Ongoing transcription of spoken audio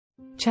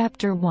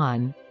Chapter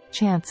 1.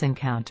 Chance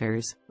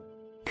Encounters.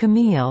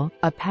 Camille,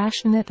 a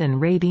passionate and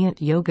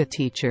radiant yoga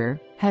teacher,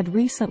 had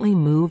recently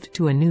moved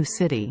to a new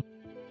city.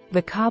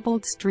 The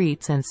cobbled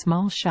streets and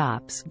small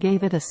shops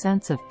gave it a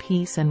sense of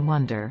peace and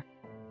wonder.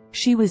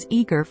 She was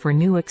eager for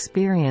new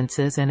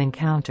experiences and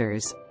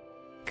encounters.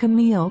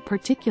 Camille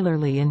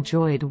particularly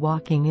enjoyed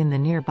walking in the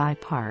nearby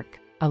park,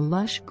 a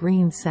lush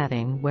green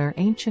setting where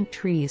ancient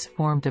trees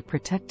formed a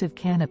protective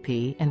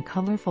canopy and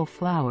colorful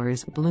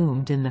flowers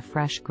bloomed in the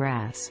fresh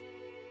grass.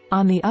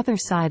 On the other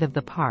side of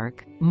the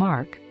park,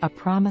 Mark, a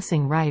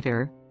promising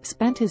writer,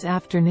 spent his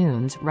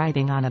afternoons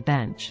writing on a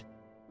bench.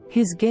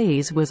 His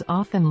gaze was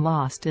often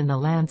lost in the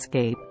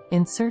landscape,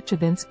 in search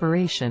of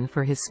inspiration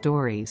for his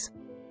stories.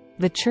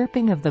 The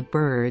chirping of the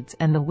birds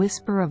and the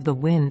whisper of the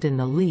wind in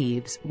the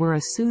leaves were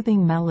a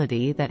soothing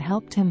melody that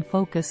helped him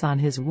focus on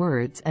his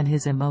words and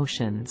his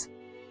emotions.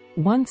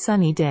 One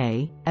sunny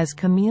day, as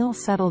Camille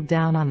settled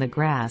down on the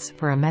grass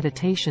for a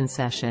meditation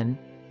session,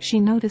 she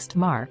noticed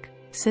Mark,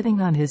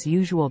 sitting on his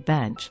usual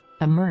bench,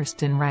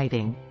 immersed in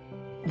writing.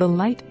 The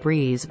light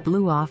breeze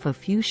blew off a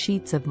few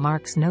sheets of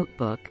Mark's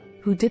notebook,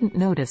 who didn't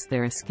notice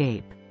their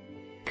escape.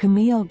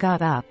 Camille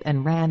got up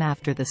and ran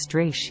after the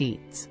stray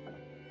sheets.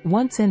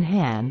 Once in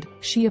hand,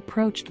 she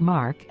approached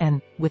Mark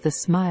and, with a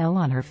smile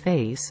on her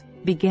face,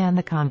 began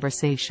the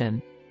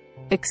conversation.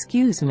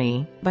 "Excuse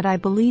me, but I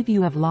believe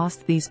you have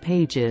lost these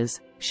pages,"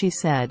 she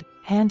said,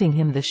 handing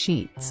him the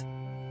sheets.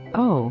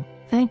 "Oh,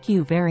 thank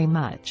you very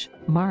much,"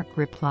 Mark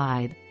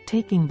replied,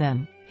 taking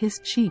them, his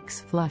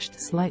cheeks flushed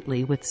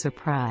slightly with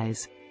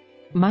surprise.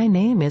 "My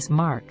name is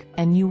Mark,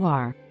 and you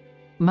are?"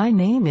 "My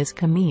name is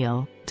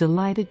Camille,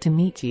 delighted to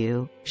meet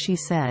you," she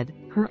said,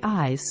 her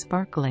eyes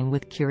sparkling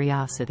with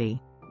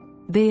curiosity.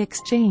 They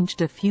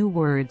exchanged a few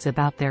words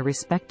about their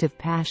respective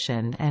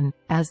passion and,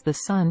 as the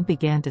sun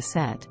began to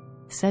set,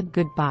 said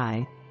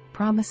goodbye,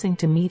 promising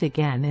to meet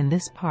again in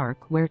this park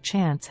where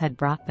chance had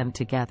brought them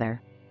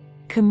together.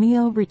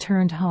 Camille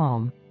returned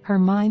home, her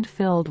mind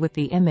filled with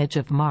the image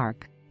of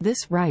Mark,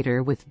 this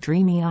writer with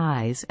dreamy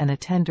eyes and a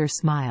tender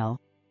smile.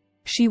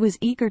 She was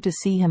eager to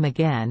see him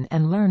again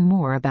and learn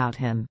more about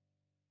him.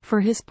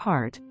 For his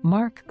part,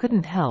 Mark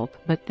couldn't help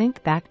but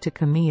think back to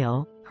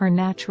Camille, her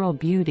natural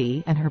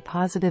beauty and her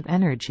positive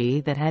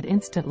energy that had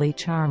instantly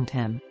charmed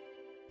him.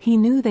 He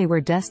knew they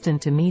were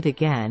destined to meet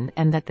again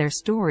and that their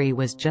story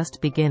was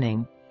just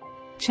beginning.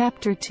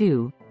 Chapter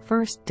 2.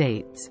 First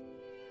Dates.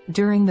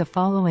 During the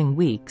following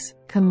weeks,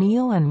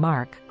 Camille and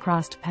Mark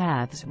crossed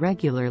paths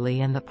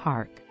regularly in the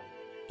park.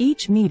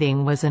 Each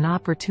meeting was an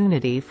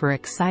opportunity for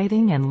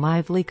exciting and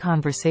lively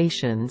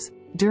conversations,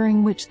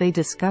 during which they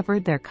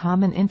discovered their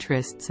common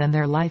interests and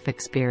their life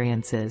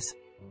experiences.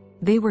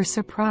 They were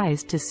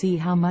surprised to see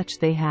how much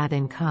they had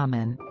in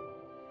common.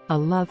 A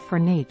love for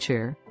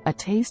nature, a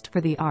taste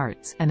for the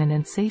arts and an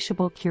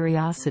insatiable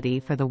curiosity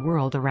for the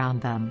world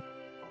around them.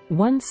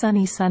 One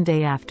sunny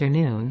Sunday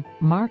afternoon,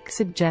 Mark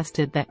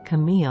suggested that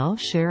Camille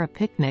share a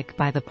picnic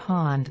by the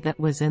pond that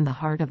was in the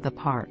heart of the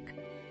park.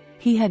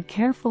 He had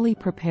carefully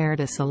prepared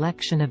a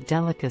selection of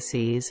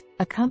delicacies,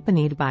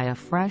 accompanied by a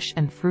fresh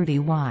and fruity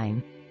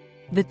wine.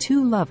 The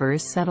two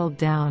lovers settled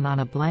down on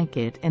a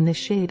blanket in the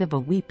shade of a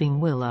weeping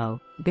willow,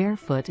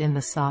 barefoot in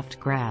the soft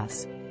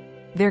grass.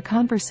 Their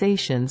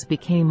conversations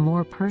became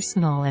more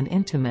personal and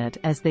intimate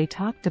as they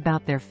talked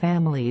about their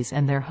families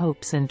and their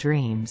hopes and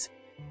dreams.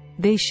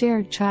 They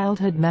shared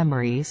childhood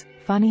memories,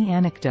 funny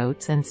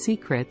anecdotes and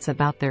secrets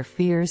about their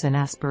fears and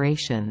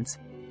aspirations.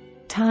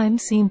 Time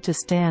seemed to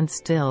stand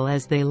still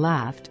as they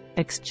laughed,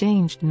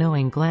 exchanged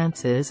knowing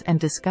glances and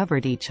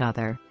discovered each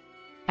other.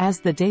 As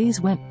the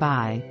days went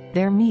by,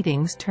 their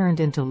meetings turned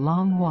into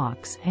long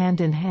walks hand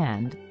in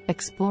hand,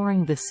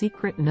 exploring the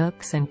secret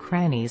nooks and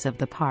crannies of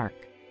the park.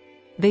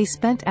 They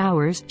spent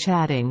hours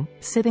chatting,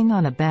 sitting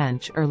on a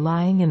bench or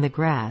lying in the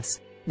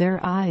grass, their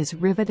eyes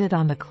riveted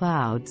on the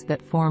clouds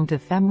that formed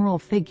ephemeral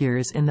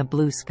figures in the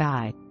blue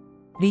sky.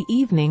 The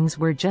evenings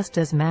were just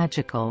as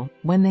magical,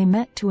 when they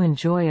met to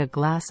enjoy a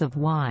glass of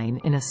wine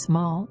in a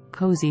small,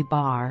 cozy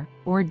bar,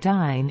 or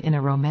dine in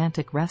a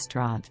romantic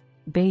restaurant,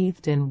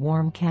 bathed in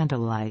warm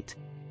candlelight.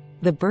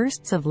 The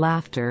bursts of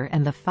laughter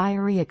and the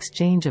fiery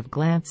exchange of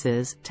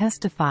glances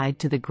testified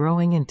to the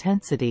growing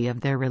intensity of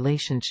their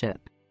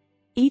relationship.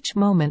 Each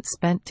moment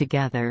spent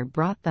together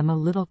brought them a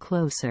little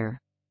closer,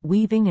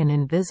 weaving an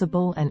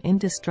invisible and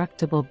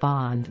indestructible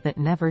bond that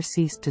never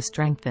ceased to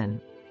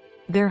strengthen.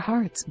 Their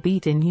hearts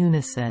beat in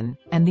unison,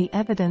 and the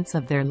evidence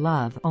of their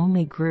love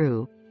only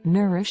grew,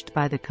 nourished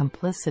by the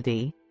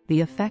complicity,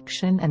 the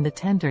affection and the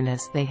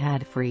tenderness they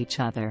had for each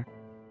other.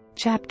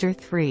 Chapter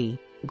 3.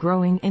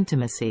 Growing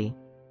Intimacy.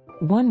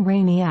 One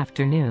rainy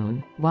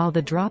afternoon, while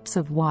the drops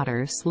of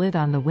water slid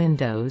on the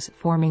windows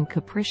forming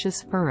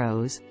capricious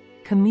furrows,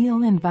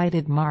 Camille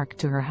invited Mark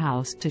to her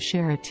house to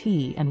share a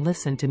tea and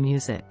listen to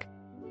music.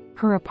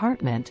 Her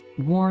apartment,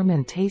 warm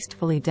and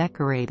tastefully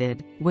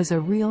decorated, was a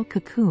real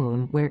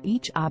cocoon where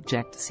each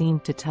object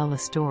seemed to tell a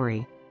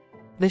story.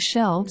 The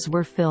shelves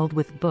were filled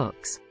with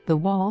books, the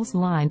walls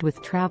lined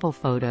with travel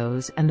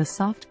photos and the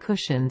soft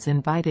cushions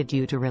invited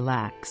you to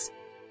relax.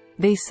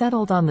 They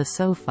settled on the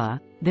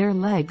sofa, their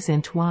legs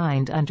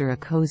entwined under a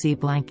cozy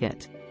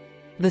blanket.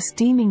 The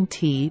steaming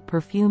tea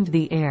perfumed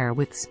the air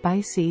with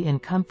spicy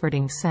and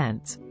comforting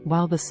scents,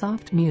 while the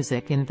soft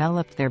music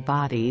enveloped their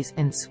bodies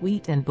in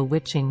sweet and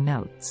bewitching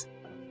notes.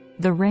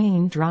 The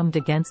rain drummed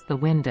against the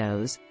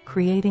windows,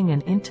 creating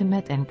an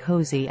intimate and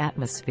cozy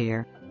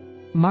atmosphere.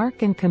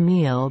 Mark and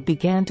Camille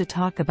began to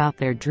talk about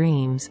their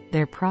dreams,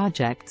 their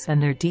projects, and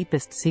their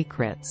deepest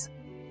secrets.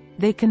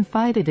 They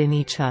confided in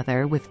each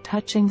other with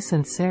touching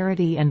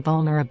sincerity and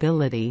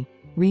vulnerability,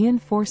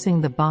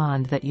 reinforcing the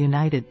bond that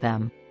united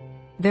them.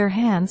 Their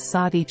hands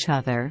sought each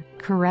other,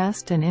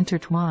 caressed and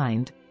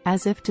intertwined,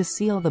 as if to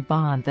seal the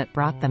bond that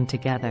brought them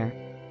together.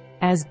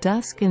 As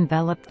dusk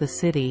enveloped the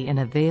city in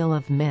a veil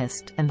of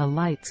mist and the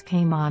lights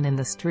came on in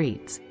the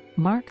streets,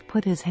 Mark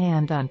put his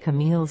hand on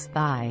Camille's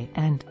thigh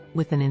and,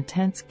 with an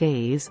intense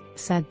gaze,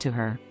 said to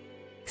her,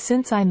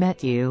 "Since I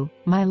met you,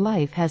 my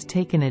life has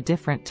taken a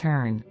different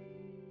turn.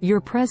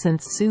 Your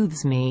presence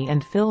soothes me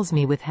and fills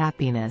me with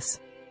happiness.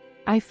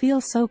 I feel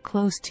so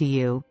close to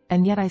you,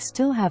 and yet I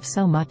still have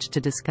so much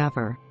to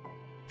discover."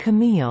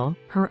 Camille,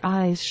 her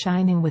eyes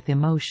shining with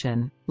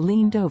emotion,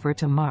 leaned over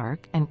to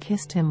Mark and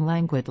kissed him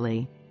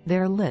languidly,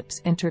 their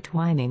lips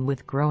intertwining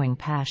with growing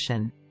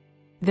passion.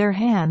 Their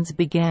hands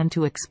began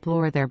to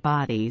explore their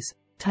bodies,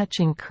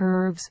 touching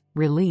curves,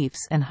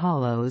 reliefs and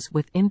hollows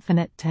with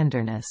infinite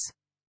tenderness.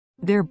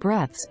 Their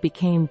breaths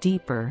became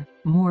deeper,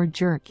 more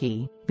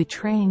jerky,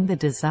 betraying the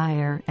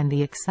desire and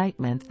the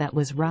excitement that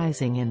was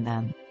rising in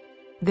them.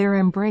 Their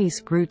embrace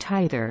grew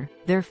tighter,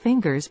 their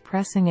fingers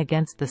pressing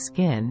against the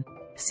skin,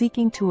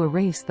 seeking to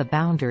erase the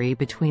boundary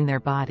between their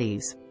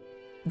bodies.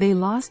 They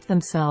lost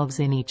themselves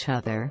in each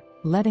other,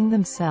 letting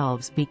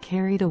themselves be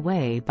carried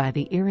away by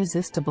the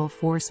irresistible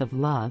force of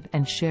love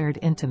and shared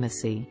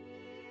intimacy.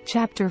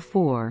 Chapter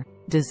 4: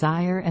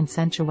 Desire and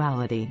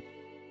Sensuality.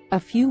 A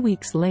few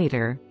weeks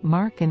later,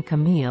 Mark and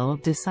Camille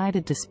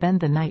decided to spend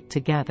the night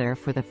together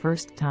for the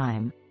first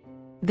time.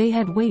 They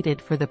had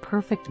waited for the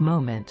perfect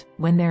moment,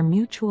 when their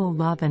mutual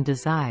love and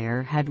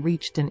desire had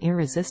reached an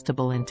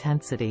irresistible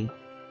intensity.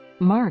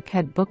 Mark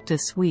had booked a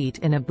suite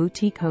in a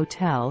boutique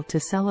hotel to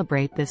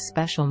celebrate this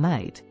special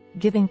night,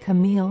 giving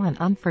Camille an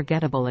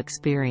unforgettable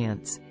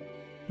experience.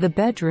 The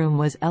bedroom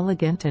was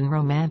elegant and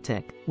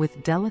romantic,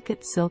 with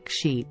delicate silk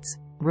sheets,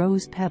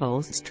 rose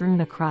petals strewn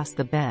across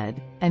the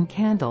bed, and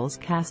candles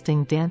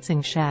casting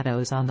dancing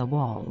shadows on the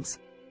walls.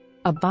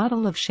 A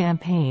bottle of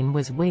champagne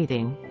was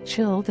waiting,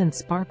 chilled and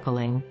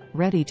sparkling,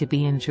 ready to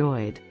be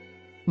enjoyed.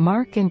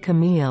 Mark and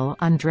Camille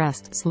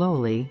undressed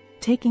slowly,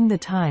 taking the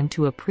time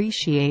to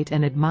appreciate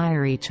and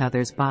admire each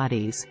other's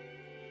bodies.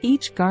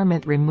 Each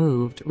garment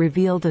removed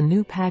revealed a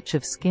new patch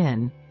of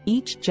skin,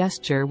 each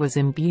gesture was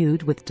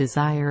imbued with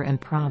desire and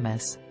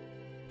promise.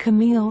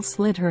 Camille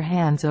slid her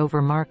hands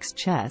over Mark's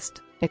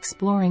chest,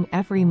 exploring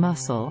every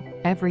muscle,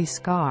 every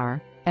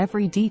scar,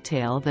 every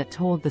detail that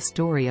told the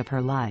story of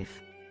her life.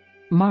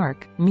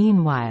 Mark,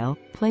 meanwhile,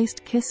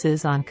 placed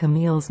kisses on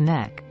Camille's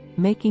neck,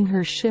 making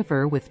her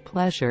shiver with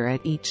pleasure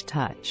at each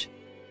touch.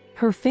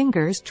 Her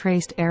fingers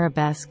traced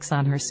arabesques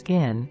on her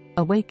skin,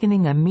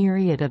 awakening a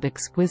myriad of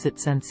exquisite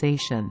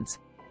sensations.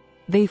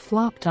 They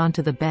flopped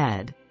onto the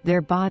bed,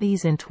 their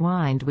bodies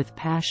entwined with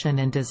passion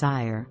and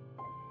desire.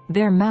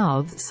 Their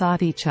mouths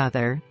sought each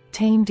other,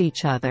 tamed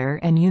each other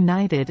and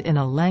united in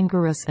a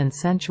languorous and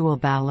sensual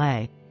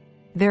ballet.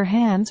 Their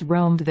hands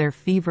roamed their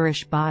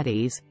feverish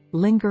bodies,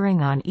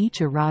 lingering on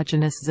each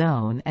erogenous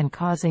zone and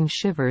causing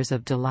shivers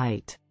of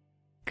delight.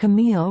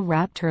 Camille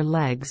wrapped her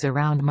legs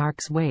around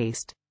Mark's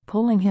waist,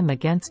 pulling him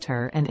against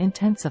her and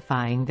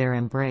intensifying their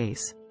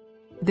embrace.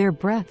 Their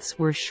breaths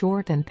were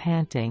short and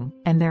panting,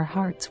 and their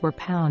hearts were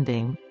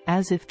pounding,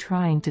 as if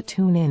trying to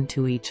tune in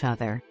to each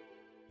other.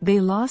 They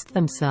lost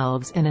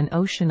themselves in an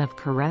ocean of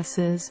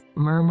caresses,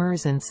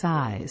 murmurs and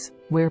sighs,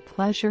 where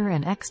pleasure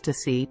and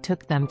ecstasy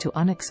took them to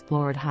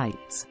unexplored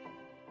heights.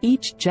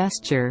 Each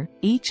gesture,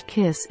 each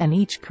kiss and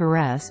each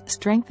caress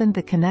strengthened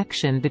the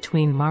connection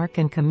between Mark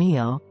and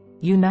Camille,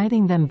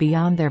 uniting them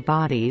beyond their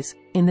bodies,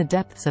 in the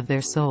depths of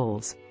their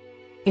souls.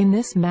 In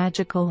this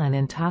magical and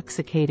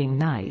intoxicating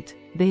night,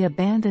 they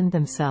abandoned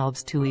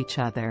themselves to each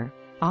other,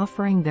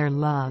 offering their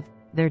love,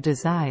 their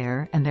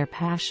desire and their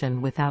passion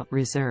without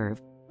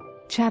reserve.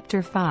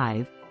 Chapter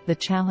 5: The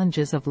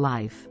Challenges of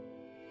Life.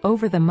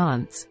 Over the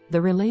months,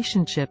 the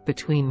relationship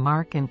between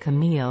Mark and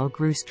Camille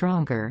grew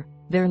stronger,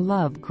 their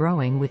love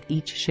growing with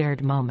each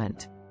shared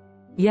moment.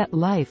 Yet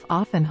life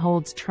often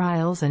holds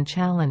trials and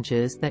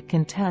challenges that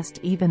can test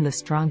even the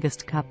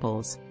strongest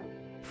couples.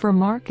 For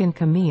Mark and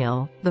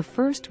Camille, the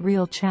first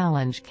real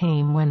challenge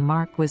came when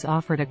Mark was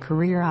offered a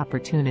career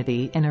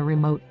opportunity in a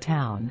remote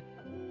town.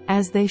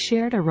 As they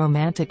shared a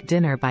romantic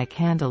dinner by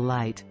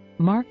candlelight,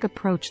 Mark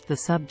approached the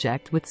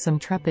subject with some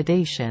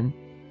trepidation,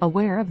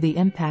 aware of the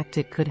impact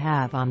it could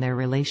have on their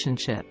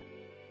relationship.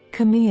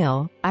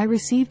 "Camille, I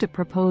received a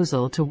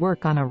proposal to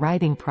work on a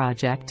writing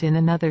project in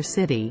another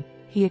city,"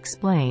 he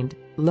explained,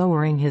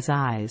 lowering his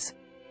eyes.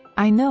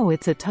 "I know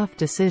it's a tough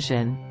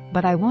decision,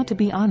 but I want to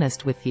be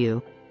honest with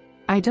you.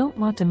 I don't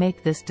want to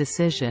make this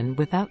decision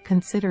without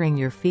considering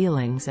your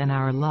feelings and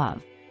our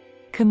love."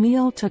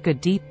 Camille took a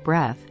deep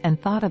breath and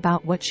thought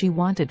about what she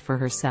wanted for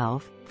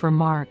herself, for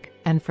Mark,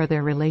 and for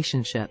their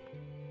relationship.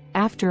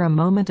 After a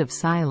moment of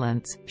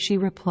silence, she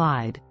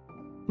replied,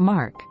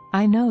 "Mark,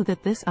 I know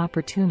that this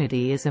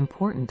opportunity is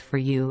important for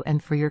you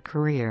and for your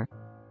career.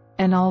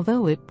 And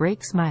although it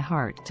breaks my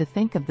heart to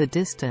think of the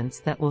distance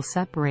that will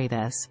separate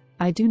us,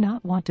 I do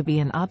not want to be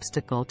an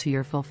obstacle to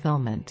your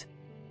fulfillment.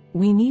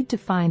 We need to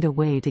find a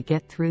way to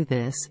get through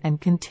this and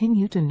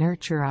continue to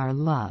nurture our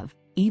love,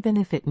 even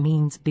if it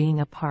means being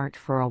apart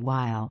for a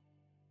while."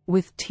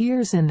 With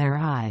tears in their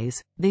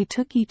eyes, they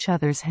took each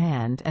other's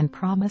hand and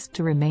promised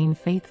to remain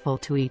faithful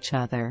to each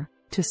other,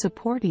 to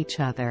support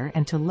each other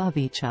and to love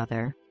each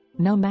other,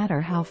 no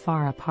matter how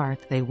far apart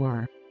they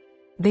were.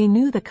 They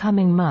knew the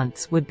coming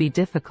months would be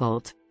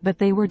difficult, but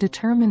they were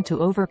determined to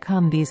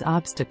overcome these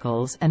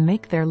obstacles and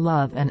make their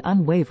love an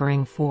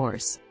unwavering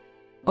force.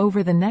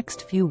 Over the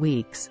next few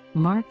weeks,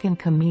 Mark and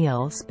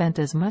Camille spent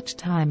as much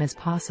time as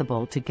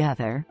possible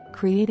together,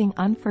 creating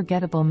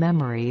unforgettable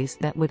memories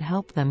that would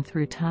help them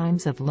through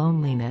times of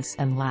loneliness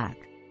and lack.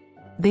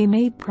 They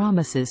made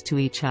promises to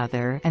each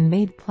other and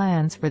made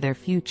plans for their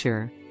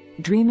future,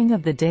 dreaming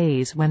of the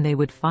days when they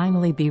would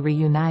finally be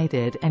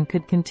reunited and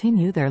could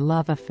continue their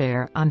love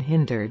affair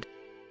unhindered.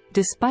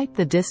 Despite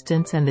the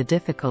distance and the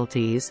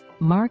difficulties,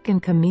 Mark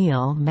and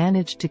Camille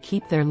managed to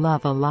keep their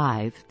love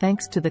alive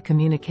thanks to the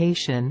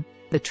communication,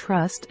 the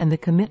trust and the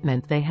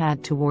commitment they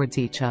had towards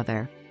each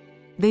other.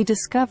 They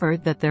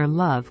discovered that their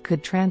love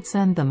could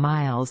transcend the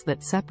miles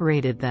that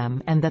separated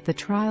them and that the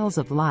trials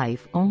of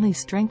life only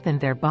strengthened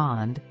their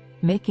bond,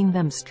 making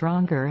them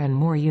stronger and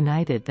more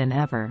united than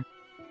ever.